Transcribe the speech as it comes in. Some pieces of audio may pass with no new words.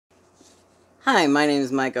Hi, my name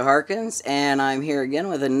is Micah Harkins, and I'm here again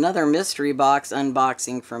with another mystery box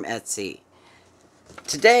unboxing from Etsy.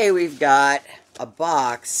 Today we've got a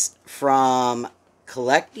box from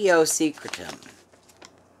CollectioSecretum,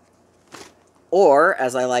 or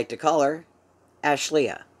as I like to call her,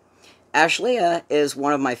 Ashlea. Ashlea is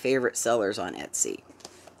one of my favorite sellers on Etsy,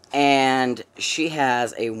 and she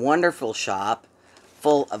has a wonderful shop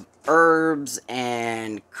full of herbs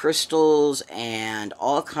and crystals and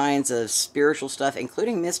all kinds of spiritual stuff,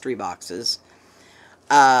 including mystery boxes.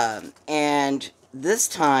 And this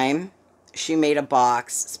time, she made a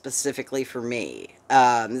box specifically for me.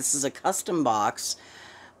 This is a custom box,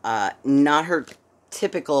 not her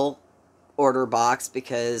typical order box,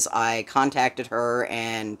 because I contacted her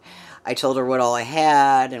and I told her what all I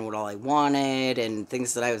had and what all I wanted and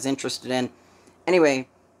things that I was interested in. Anyway,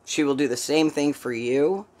 she will do the same thing for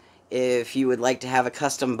you. If you would like to have a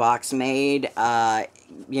custom box made,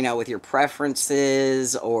 with your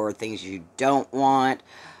preferences or things you don't want,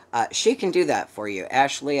 she can do that for you.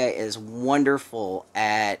 Ashlea is wonderful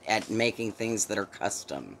at making things that are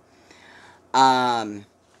custom.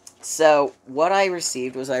 So what I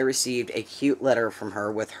received was a cute letter from her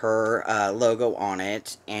with her logo on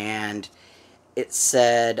it, and it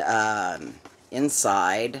said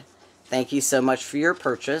inside, "Thank you so much for your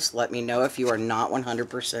purchase. Let me know if you are not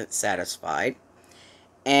 100% satisfied."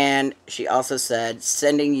 And she also said,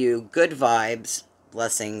 "Sending you good vibes.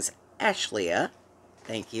 Blessings, Ashlea."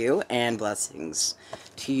 Thank you, and blessings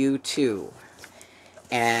to you too.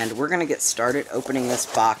 And we're going to get started opening this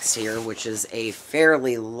box here, which is a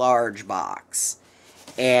fairly large box.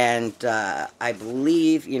 And I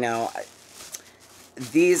believe,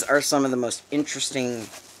 these are some of the most interesting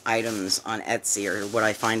items on Etsy, or what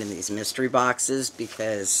I find in these mystery boxes,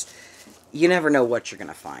 because you never know what you're going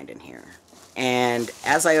to find in here. And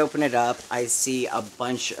as I open it up, I see a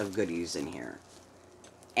bunch of goodies in here.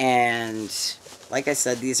 And like I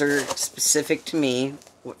said, these are specific to me,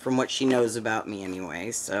 from what she knows about me anyway.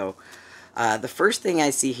 So the first thing I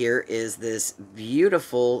see here is this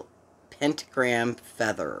beautiful pentagram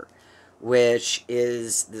feather, which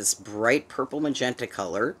is this bright purple magenta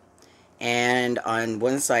color. And on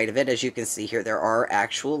one side of it, as you can see here, there are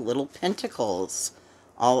actual little pentacles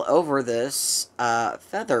all over this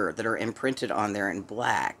feather that are imprinted on there in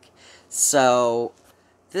black. So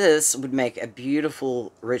this would make a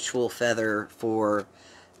beautiful ritual feather for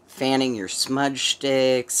fanning your smudge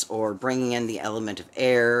sticks or bringing in the element of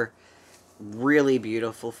air. Really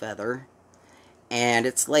beautiful feather. And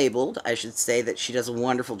it's labeled. I should say that she does a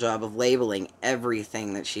wonderful job of labeling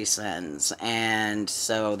everything that she sends. And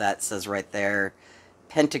so that says right there,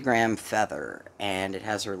 pentagram feather. And it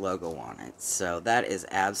has her logo on it. So that is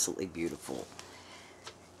absolutely beautiful.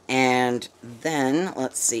 And then,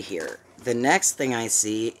 let's see here. The next thing I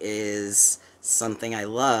see is something I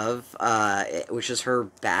love, which is her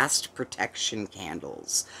Bast protection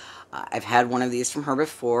candles. I've had one of these from her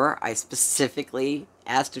before. I specifically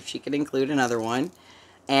asked if she could include another one.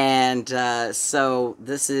 And so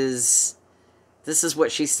this is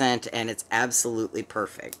what she sent, and it's absolutely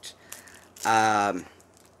perfect. Let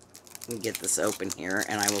me get this open here,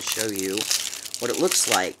 and I will show you what it looks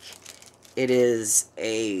like. It is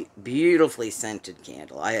a beautifully scented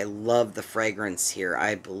candle. I love the fragrance here.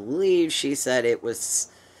 I believe she said it was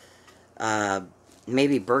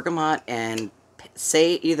maybe bergamot and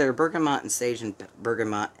either bergamot and sage and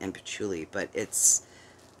bergamot and patchouli, but it's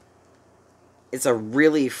a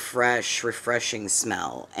really fresh, refreshing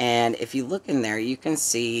smell. And if you look in there, you can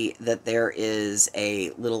see that there is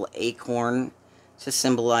a little acorn to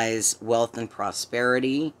symbolize wealth and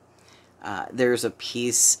prosperity. There's a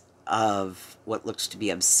piece of what looks to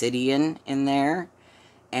be obsidian in there,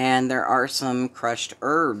 and there are some crushed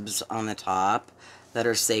herbs on the top that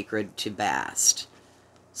are sacred to Bast.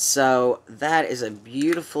 So that is a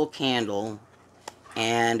beautiful candle,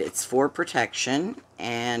 and it's for protection,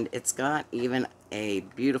 and it's got even a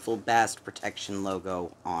beautiful Bast protection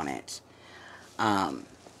logo on it.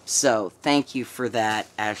 So thank you for that,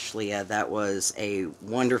 Ashlea. That was a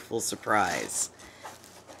wonderful surprise.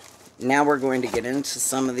 Now we're going to get into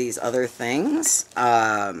some of these other things.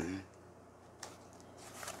 Let's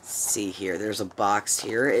see here. There's a box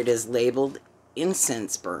here. It is labeled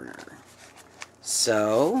Incense burner.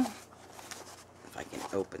 So, if I can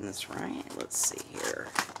open this right, let's see here.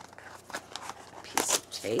 A piece of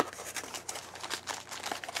tape.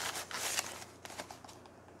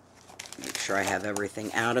 Make sure I have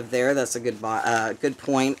everything out of there. That's a good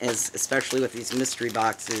point, is especially with these mystery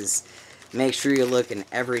boxes. Make sure you look in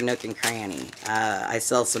every nook and cranny. I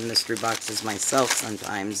sell some mystery boxes myself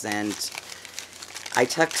sometimes, and I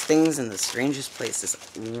tuck things in the strangest places.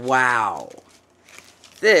 Wow.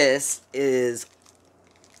 This is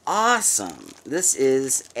awesome. This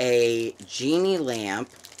is a Genie lamp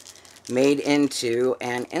made into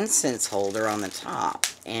an incense holder on the top.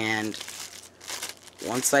 And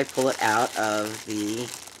once I pull it out of the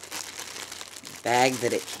bag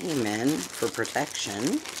that it came in for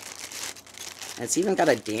protection, it's even got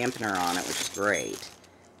a dampener on it, which is great.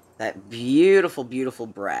 That beautiful, beautiful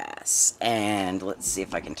brass. And let's see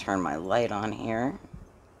if I can turn my light on here.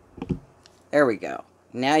 There we go.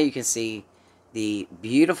 Now you can see the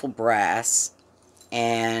beautiful brass,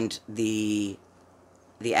 and the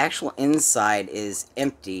actual inside is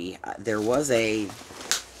empty. There was a...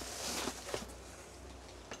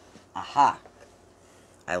 Aha!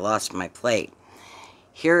 I lost my plate.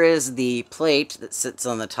 Here is the plate that sits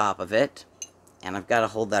on the top of it, and I've got to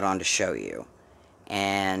hold that on to show you.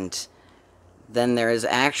 And then there is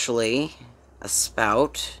actually a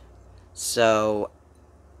spout, so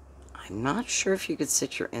I'm not sure if you could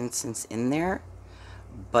sit your incense in there,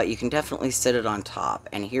 but you can definitely sit it on top.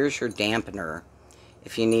 And here's your dampener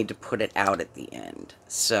if you need to put it out at the end.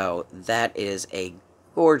 So that is a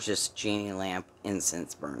gorgeous Genie lamp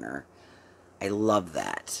incense burner. I love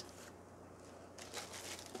that.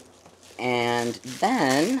 And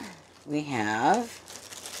then we have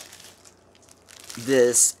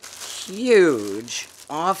this huge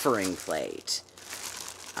offering plate.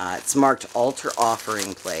 It's marked altar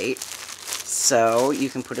offering plate, so you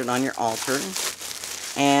can put it on your altar.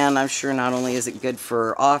 And I'm sure not only is it good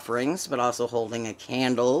for offerings, but also holding a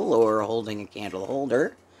candle or holding a candle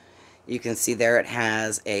holder. You can see there it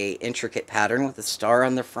has a intricate pattern with a star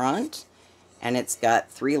on the front, and it's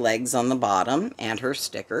got 3 legs on the bottom and her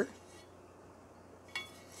sticker.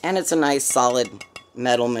 And it's a nice solid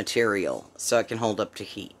metal material, so it can hold up to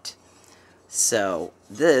heat. So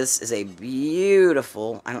this is a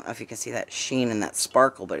beautiful, I don't know if you can see that sheen and that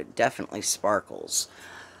sparkle, but it definitely sparkles.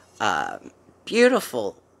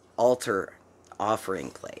 Beautiful altar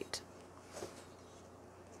offering plate.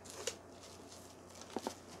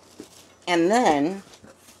 And then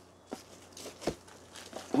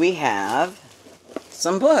we have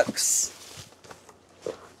some books.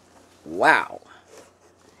 Wow.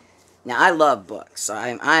 Now, I love books.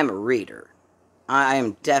 I'm a reader. I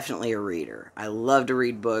am definitely a reader. I love to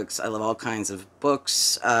read books. I love all kinds of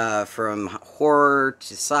books, from horror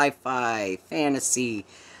to sci-fi, fantasy,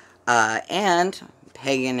 and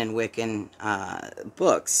pagan and Wiccan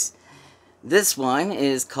books. This one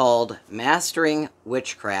is called Mastering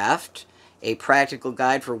Witchcraft, a Practical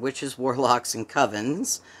Guide for Witches, Warlocks, and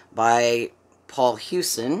Covens by Paul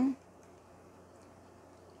Hewson.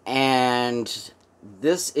 And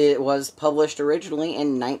it was published originally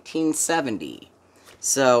in 1970.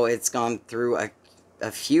 So it's gone through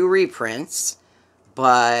a few reprints,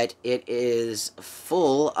 but it is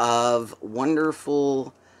full of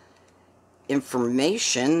wonderful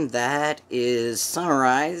information that is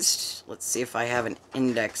summarized. Let's see if I have an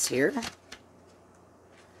index here.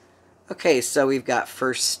 Okay, so we've got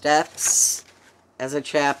first steps as a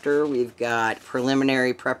chapter. We've got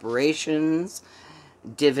preliminary preparations,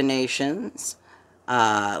 divinations,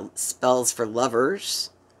 spells for lovers,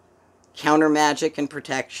 counter magic and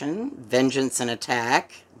protection, vengeance and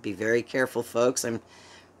attack. Be very careful, folks. I'm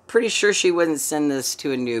pretty sure she wouldn't send this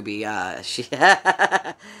to a newbie.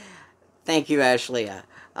 Thank you, Ashlea.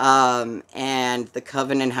 And the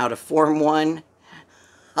coven and how to form one.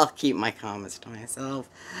 I'll keep my comments to myself.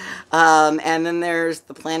 And then there's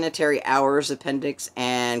the planetary hours appendix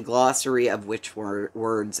and glossary of witch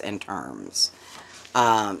words and terms.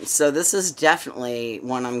 So this is definitely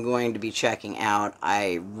one I'm going to be checking out.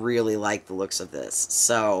 I really like the looks of this.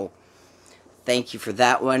 So thank you for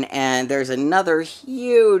that one. And there's another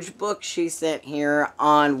huge book she sent here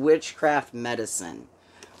on witchcraft medicine,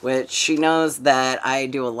 which she knows that I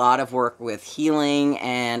do a lot of work with healing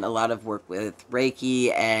and a lot of work with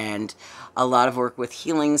Reiki and a lot of work with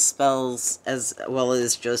healing spells, as well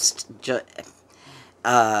as just you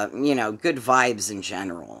know, good vibes in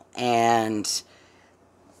general. And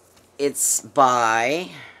it's by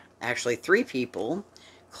actually 3 people: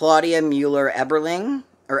 Claudia Mueller-Eberling,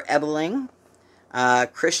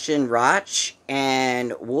 Christian Roch,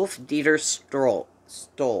 and Wolf-Dieter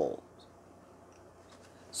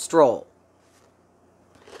Stroll.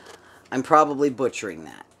 I'm probably butchering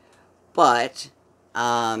that, but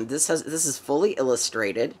this is fully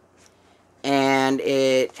illustrated, and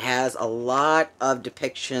it has a lot of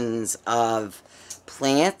depictions of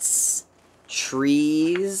plants,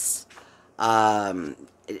 trees, and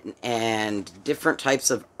different types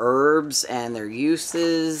of herbs and their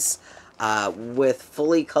uses. with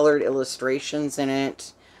fully colored illustrations in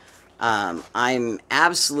it. I'm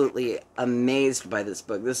absolutely amazed by this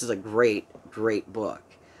book. This is a great, great book.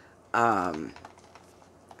 I'm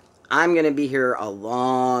going to be here a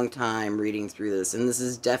long time reading through this, and this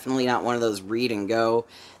is definitely not one of those read and go.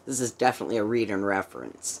 This is definitely a read and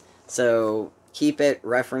reference. So keep it,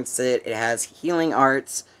 reference it. It has healing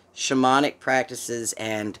arts, shamanic practices,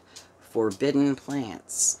 and forbidden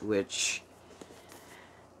plants, which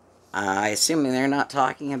I assume they're not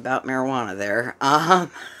talking about marijuana there.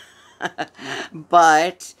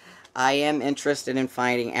 But I am interested in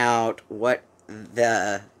finding out what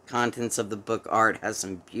the contents of the book art. Has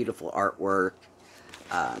some beautiful artwork.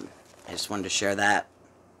 I just wanted to share that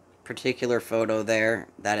particular photo there.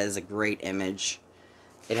 That is a great image.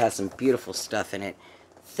 It has some beautiful stuff in it.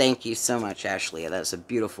 Thank you so much, Ashlea. That's a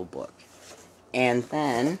beautiful book. And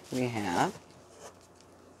then we have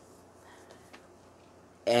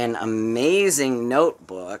an amazing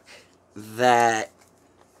notebook that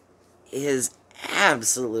is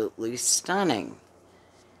absolutely stunning.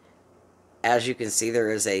 As you can see, there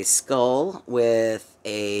is a skull with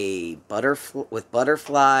a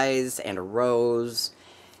butterflies and a rose,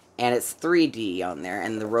 and it's 3D on there,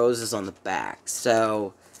 and the rose is on the back.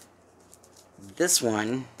 So this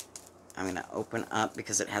one I'm going to open up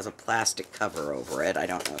because it has a plastic cover over it. I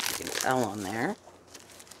don't know if you can tell on there.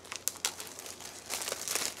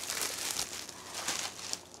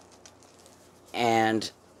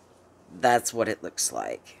 And that's what it looks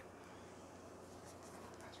like.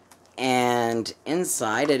 And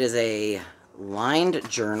inside it is a lined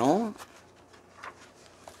journal.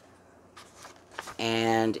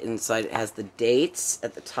 And inside it has the dates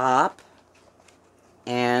at the top.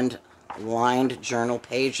 And lined journal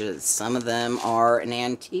pages. Some of them are an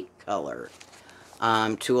antique color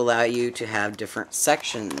to allow you to have different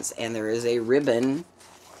sections. And there is a ribbon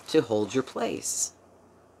to hold your place.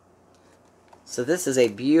 So this is a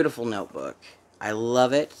beautiful notebook. I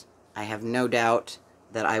love it. I have no doubt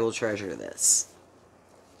that I will treasure this.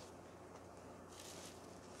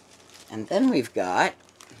 And then we've got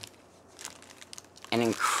an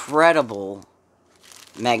incredible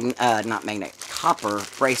copper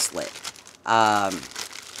bracelet.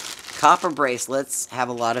 Copper bracelets have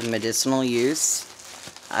a lot of medicinal use.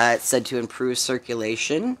 It's said to improve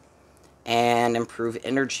circulation and improve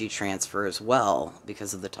energy transfer as well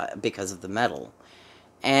because of the metal.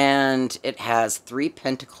 And it has 3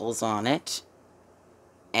 pentacles on it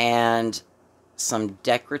and some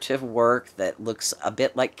decorative work that looks a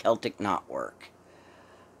bit like Celtic knotwork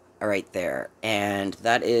right there. And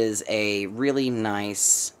that is a really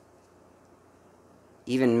nice,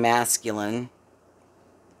 even masculine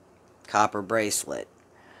copper bracelet.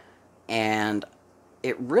 And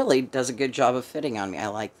it really does a good job of fitting on me. I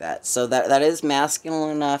like that. So that is masculine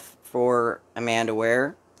enough for a man to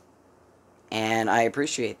wear. And I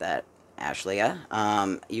appreciate that,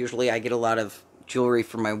 Ashlea. Usually I get a lot of jewelry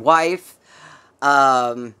for my wife.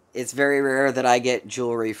 It's very rare that I get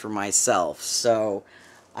jewelry for myself. So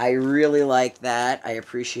I really like that. I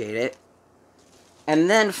appreciate it. And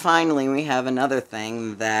then finally we have another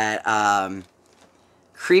thing that...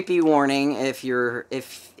 creepy warning if you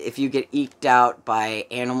get eked out by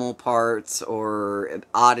animal parts or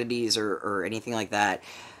oddities or anything like that.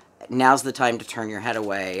 Now's the time to turn your head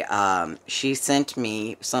away. She sent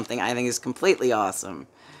me something I think is completely awesome,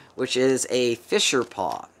 which is a fisher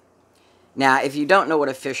paw. Now, if you don't know what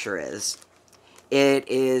a fisher is, it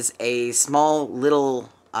is a small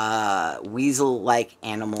little weasel-like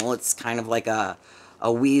animal. It's kind of like a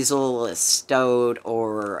weasel, a stoat,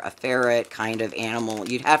 or a ferret kind of animal.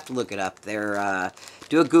 You'd have to look it up there.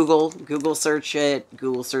 Do a Google search it.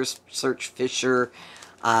 Google search fisher.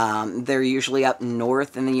 They're usually up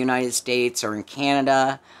north in the United States or in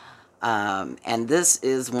Canada. And this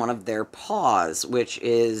is one of their paws, which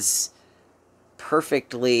is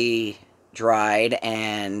perfectly dried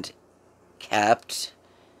and kept.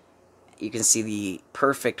 You can see the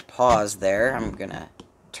perfect paws there. I'm going to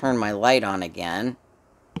turn my light on again.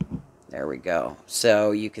 There we go.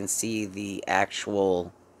 So you can see the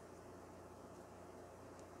actual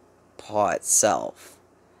paw itself.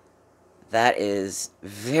 That is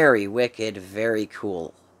very wicked, very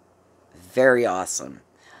cool, very awesome.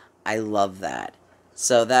 I love that.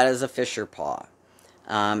 So that is a fisher paw.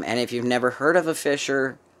 And if you've never heard of a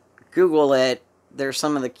fisher, Google it. They're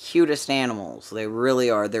some of the cutest animals. They really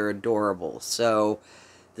are. They're adorable. So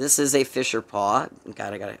this is a fisher paw.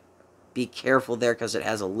 Gotta be careful there because it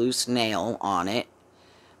has a loose nail on it.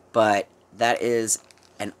 But that is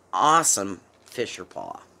an awesome fisher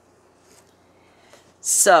paw.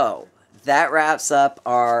 So that wraps up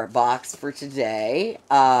our box for today.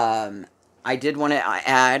 I did want to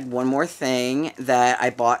add one more thing that I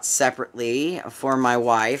bought separately for my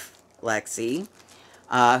wife, Lexi,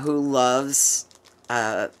 who loves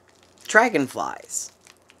dragonflies.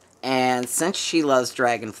 And since she loves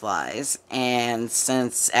dragonflies, and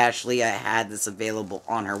since Ashlea had this available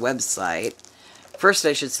on her website, first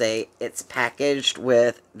I should say it's packaged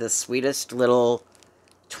with the sweetest little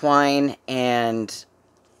twine and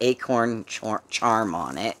acorn charm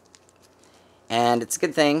on it. And it's a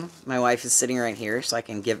good thing my wife is sitting right here, so I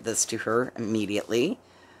can give this to her immediately.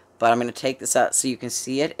 But I'm going to take this out so you can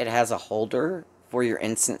see it. It has a holder for your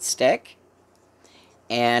incense stick.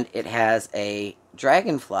 And it has a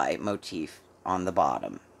dragonfly motif on the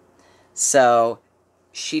bottom. So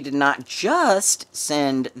she did not just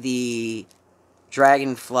send the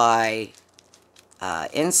dragonfly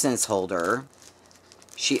incense holder.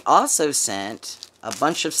 She also sent a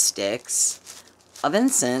bunch of sticks of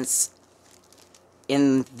incense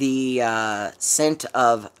in the scent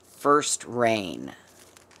of First Rain.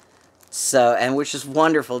 So, and which is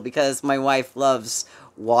wonderful because my wife loves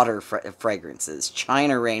water fragrances.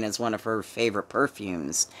 China Rain is one of her favorite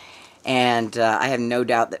perfumes. And I have no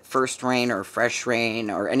doubt that First Rain or Fresh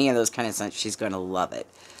Rain or any of those kind of scents, she's going to love it.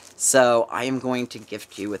 So I am going to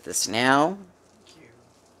gift you with this now. Thank you.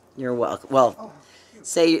 You're welcome. Well,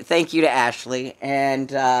 say thank you to Ashley.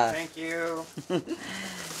 And thank you.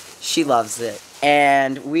 She loves it.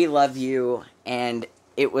 And we love you. And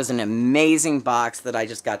it was an amazing box that I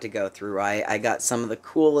just got to go through. I got some of the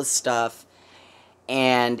coolest stuff.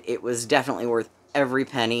 And it was definitely worth every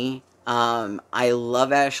penny. I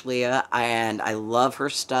love Ashlea. And I love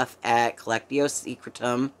her stuff at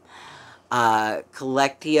CollectioSecretum.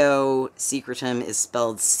 CollectioSecretum is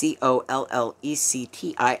spelled C-O-L-L-E-C-T-I-O.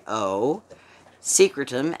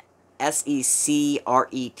 Secretum, S-E-C-R-E-T-U-M.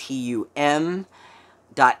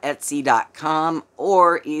 Etsy.com,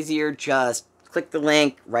 or easier, just click the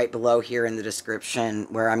link right below here in the description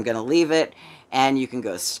where I'm going to leave it, and you can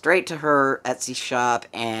go straight to her Etsy shop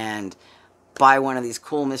and buy one of these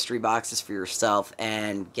cool mystery boxes for yourself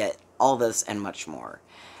and get all this and much more.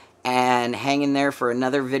 And hang in there for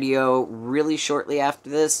another video really shortly after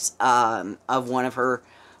this of one of her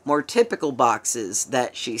more typical boxes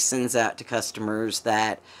that she sends out to customers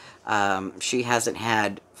that she hasn't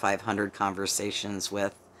had 500 conversations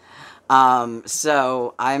with.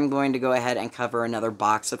 So I'm going to go ahead and cover another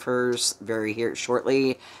box of hers very here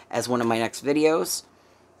shortly as one of my next videos,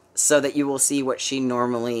 so that you will see what she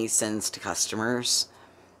normally sends to customers.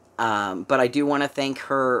 But I do want to thank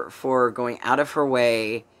her for going out of her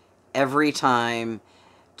way every time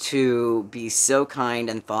to be so kind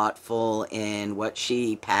and thoughtful in what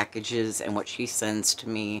she packages and what she sends to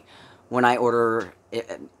me when I order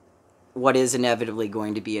what is inevitably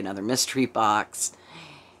going to be another mystery box,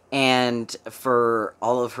 and for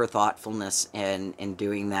all of her thoughtfulness in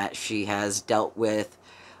doing that. She has dealt with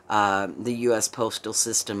the U.S. postal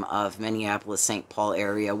system of Minneapolis-St. Paul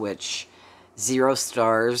area, which 0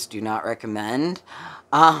 stars, do not recommend.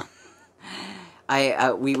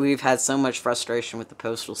 We've had so much frustration with the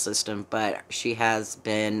postal system, but she has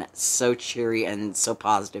been so cheery and so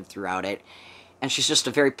positive throughout it. And she's just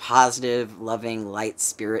a very positive, loving, light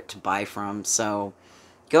spirit to buy from. So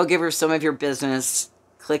go give her some of your business.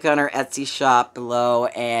 Click on her Etsy shop below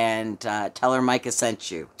and tell her Micah sent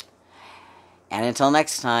you. And until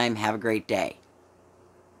next time, have a great day.